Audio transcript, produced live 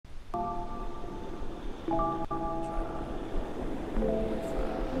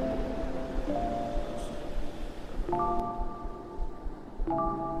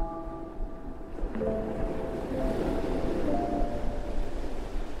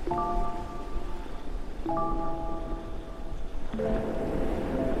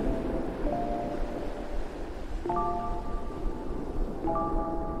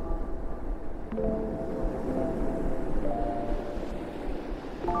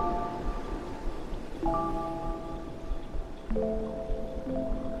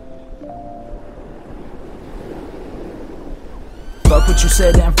Fuck what you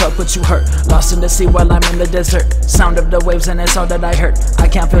said and fuck what you heard. Lost in the sea while I'm in the desert. Sound of the waves and it's all that I heard. I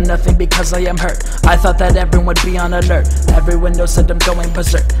can't feel nothing because I am hurt. I thought that everyone would be on alert. Every window said I'm going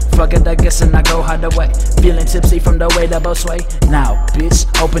berserk. Fuck it, I guess, and I go hide away. Feeling tipsy from the way that both sway. Now, bitch,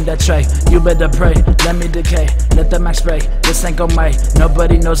 open that tray. You better pray, let me decay. Let the max spray, this ain't gon' make.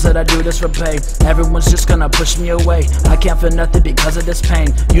 Nobody knows that I do this for pay. Everyone's just gonna push me away. I can't feel nothing because of this pain.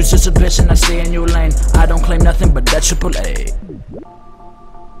 You just a bitch and I stay in your lane. I don't claim nothing but that triple A.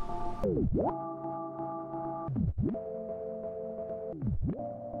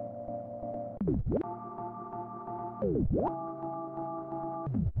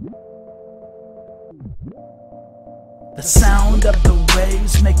 The sound of the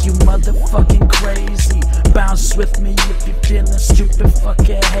waves make you motherfucking crazy. Bounce with me if you feeling stupid,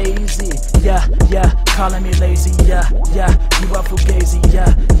 fucking hazy. Yeah, yeah, calling me lazy. Yeah, yeah, you are fugazi.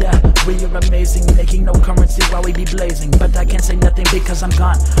 Yeah, yeah, we are amazing, making no currency while we be blazing. But I can't say nothing because I'm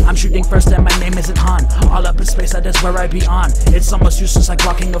gone. I'm shooting first and my name isn't Han. All up in space, that is where I be on. It's almost useless like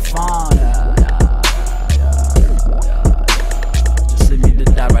walking a fawn. Just leave me to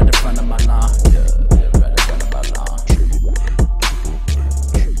die right in front of my lawn. Right in front of my lawn.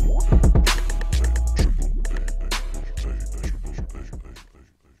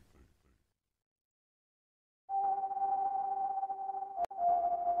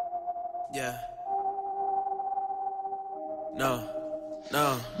 Yeah. No.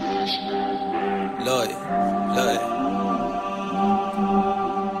 Lloyd.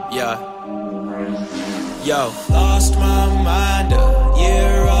 Yeah. Yo. Lost my mind a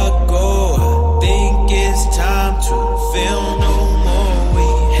year ago. I think it's time to feel no more. We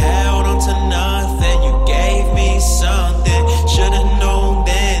held on to nothing. You gave me something. Should've known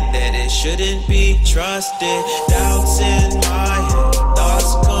then that it shouldn't be trusted. Doubts in my head,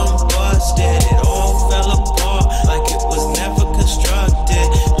 thoughts combusted. It all fell apart like it was never constructed.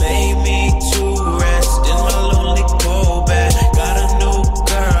 Lay me to rest in my lonely cold bed. Got a new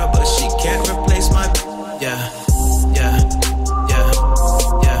girl, but she can't replace my. Yeah.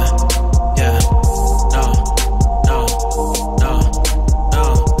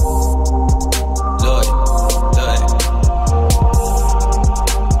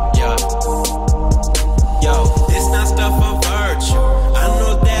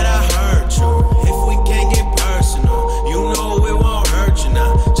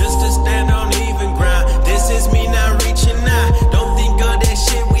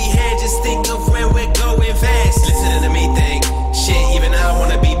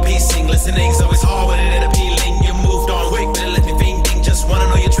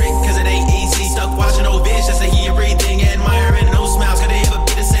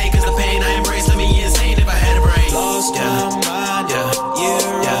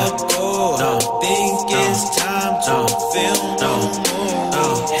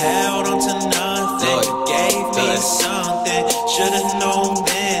 Should've known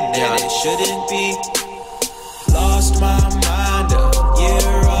then that it shouldn't be. Lost my mind a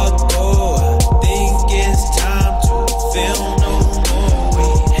year ago. I think it's time to feel no more. We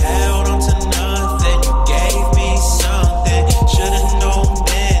held on to nothing. You gave me something. Should've known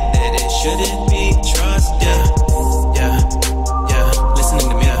then that it shouldn't be trusted. Yeah. Listening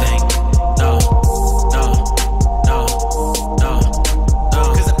to me, I think. No.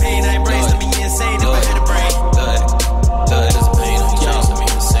 Cause the pain I embrace let me insane if I had a brain.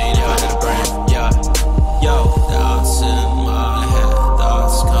 Doubts in my head,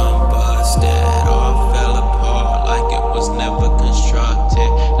 thoughts combusted. All fell apart like it was never constructed.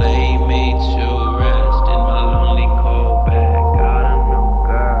 Lay me to rest in my lonely cold bed. Got a new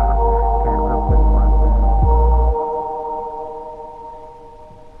girl, can't replace my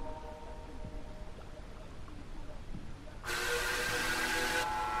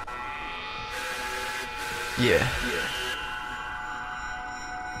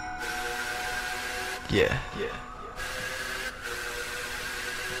Yeah.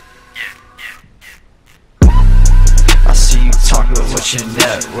 I see you talking with your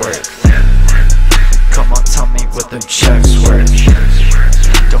network. Come on, tell me what them checks worth.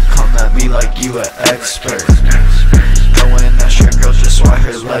 Don't come at me like you an expert. Go and ask your girl just why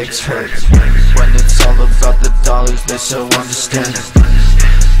her legs hurt. When it's all about the dollars, they so understanding.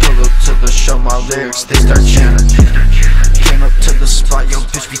 Pull up to the show, my lyrics, they start chanting. Came up to the spot, yo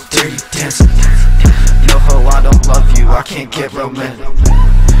bitch be dirty dancing. No ho, I don't love you, I can't get romantic.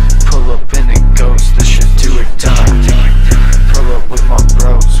 Pull up and it goes, this shit do or die. Pull up with my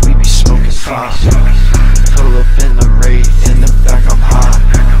bros, we be smoking pot. Pull up in the raid, in the back I'm hot.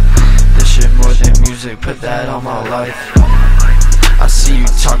 This shit more than music, put that on my life. I see you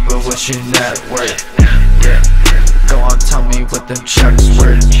talk, but what's your net worth? Yeah, go on, tell me what them checks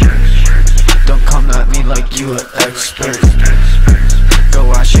worth. Don't come at me like you an expert.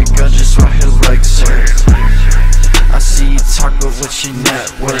 Go ask your girl just why her legs hurt. I see you talk, but what's your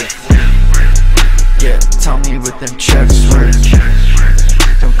net worth? Yeah, tell me what them checks worth.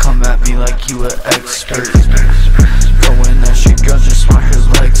 Don't come at me like you an expert. Go and ask your girl just why her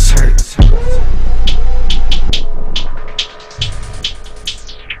legs hurt.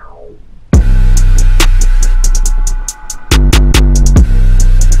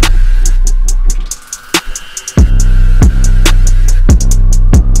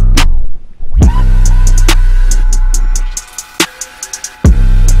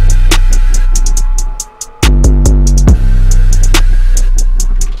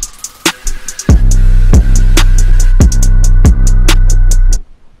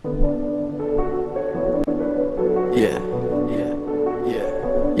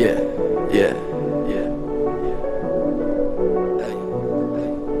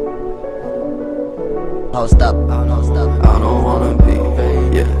 Hold up, I don't wanna be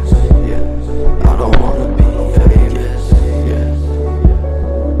famous, yeah. I don't wanna be famous, yeah.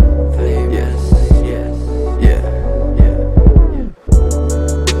 Famous, yeah.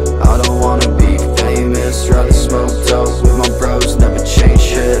 I don't wanna be famous, rather smoke dope with my bros, never change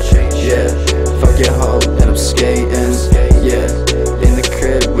shit, yeah. Fuck your hoe, and I'm skating, yeah. In the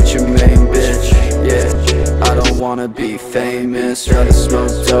crib with your main bitch, yeah. I don't wanna be famous, rather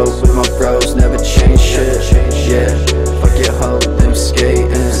smoke dope with my bros, never change shit, yeah. Fuck your hoe, them skating,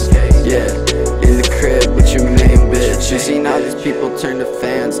 yeah. In the crib with your main bitch. You see now these people turn to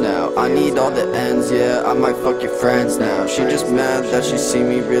fans now. I need all the ends, yeah, I might fuck your friends now. She just mad that she see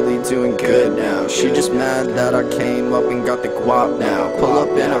me really doing good now. She just mad that I came up and got the guap now. Pull up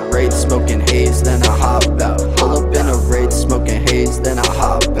in a raid smoking haze, then I hop out. Pull up in a raid smoking haze, then I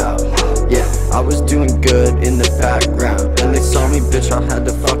hop out. Yeah, I was doing good in the background. Then they saw me, bitch, I had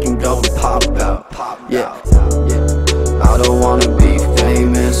to fucking go and pop out. Yeah, I don't wanna be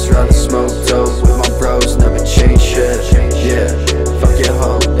famous, rather smoke dope with my bros, never change shit, yeah. Fuck your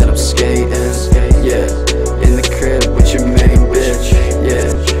hoe, and I'm skating, yeah. In the crib with your main bitch,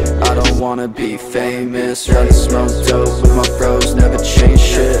 yeah. I don't wanna be famous, rather smoke dope with my bros, never change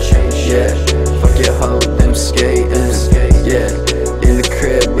shit, yeah. Fuck your hoe, and I'm skating, yeah. In the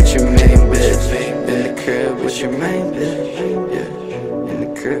crib with your main bitch, in the crib with your main bitch, yeah. In the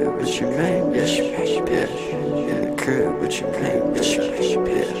crib with your main bitch, yeah. In the crib with your main bitch, yeah.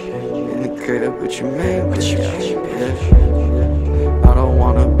 In the crib with your main bitch, yeah. I don't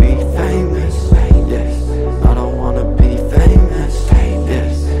wanna be famous, yeah. I don't wanna be famous,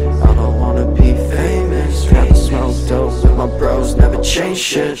 yeah. I don't wanna be famous. Rather smoke dope with my bros, never change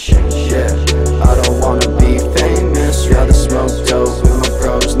shit, yeah. I don't wanna be famous, rather smoke dope with my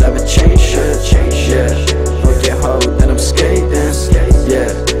bros, never change shit, yeah. Fuck your hoe, then I'm skating, yeah.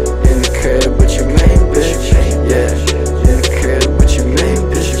 In the crib with your main bitch, yeah. In the crib with your main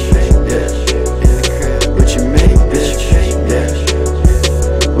bitch, yeah. In the crib with your main bitch, yeah.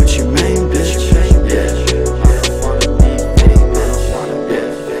 With your main bitch, yeah. I don't wanna be famous,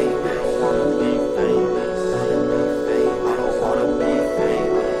 yeah. I wanna be famous, I don't wanna be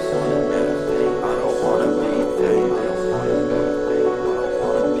famous, yeah. I don't wanna be famous, I don't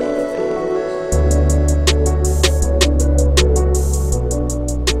wanna be famous.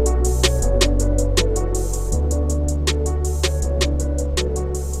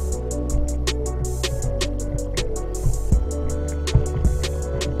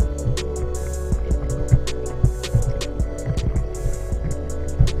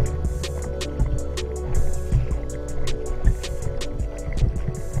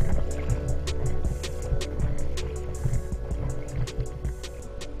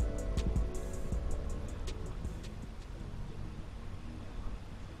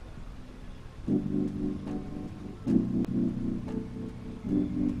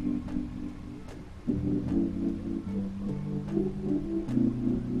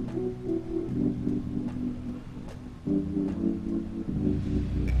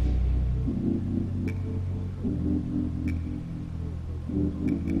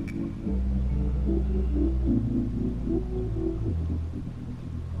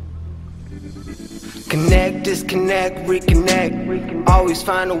 Connect, disconnect, reconnect. Always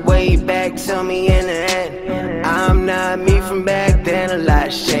find a way back to me in the end. I'm not me from back then, a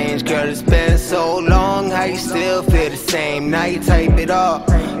lot's changed. Girl, it's been so long, how you still feel the same? Now you type it off,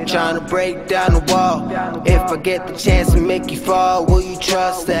 trying to break down the wall. If I get the chance to make you fall, will you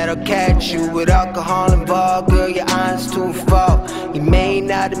trust that I'll catch you with alcohol involved? Girl, you're honest to a fault. You may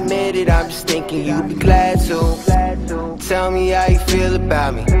not admit it, I'm just thinking you'd be glad to. Tell me how you feel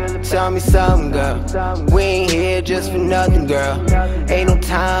about me, tell me something, girl. We ain't here just for nothing, girl. Ain't no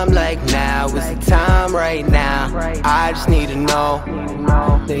time like now, it's the time right now. I just need to know.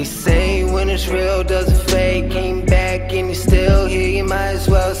 They say when it's real doesn't fade. Came back and you're still here, you might as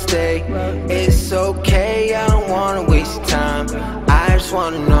well stay. It's okay, I don't wanna waste your time. I just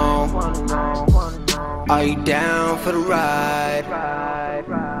wanna know, are you down for the ride?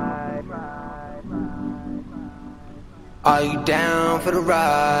 Are you down for the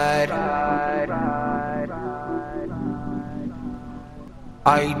ride?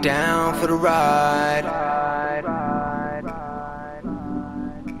 Are you down for the ride?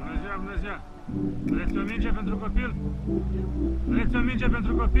 Vreți o minge pentru copil? Vreți o minge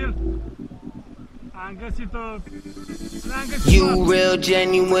pentru copil? Am găsit-o. You real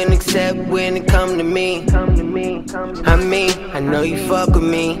genuine except when it come to me. I mean, I know you fuck with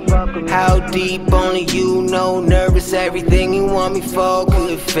me. How deep only you know. Nervous, everything you want me for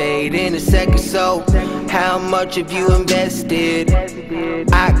could fade in a second. So how much have you invested?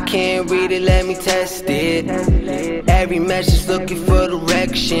 I can't read it, let me test it. Every message looking for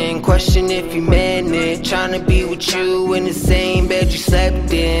direction. Question if you meant it. Trying to be with you in the same bed you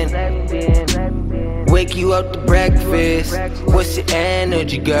slept in. Wake you up to breakfast. What's your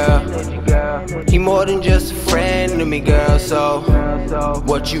energy, girl? You more than just a friend to me, girl. So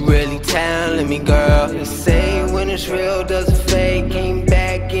what you really telling me, girl? They say when it's real doesn't fade. Came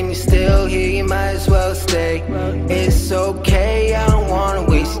back and you're still here, you might as well stay. It's okay, I don't wanna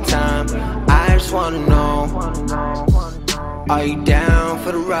waste your time. I just wanna know, are you down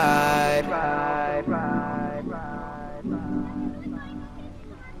for the ride?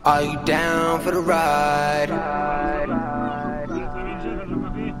 Are you down for the ride?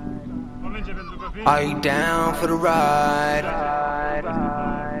 Are you down for the ride?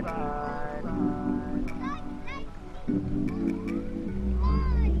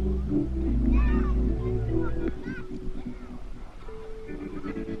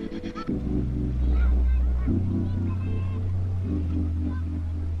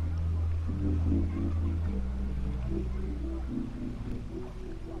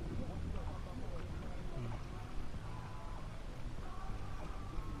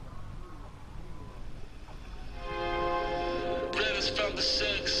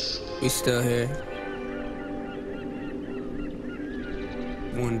 We still here,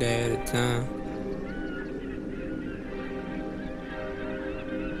 one day at a time.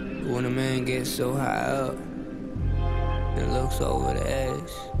 When a man gets so high up and looks over the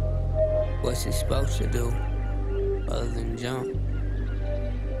edge, what's he supposed to do other than jump?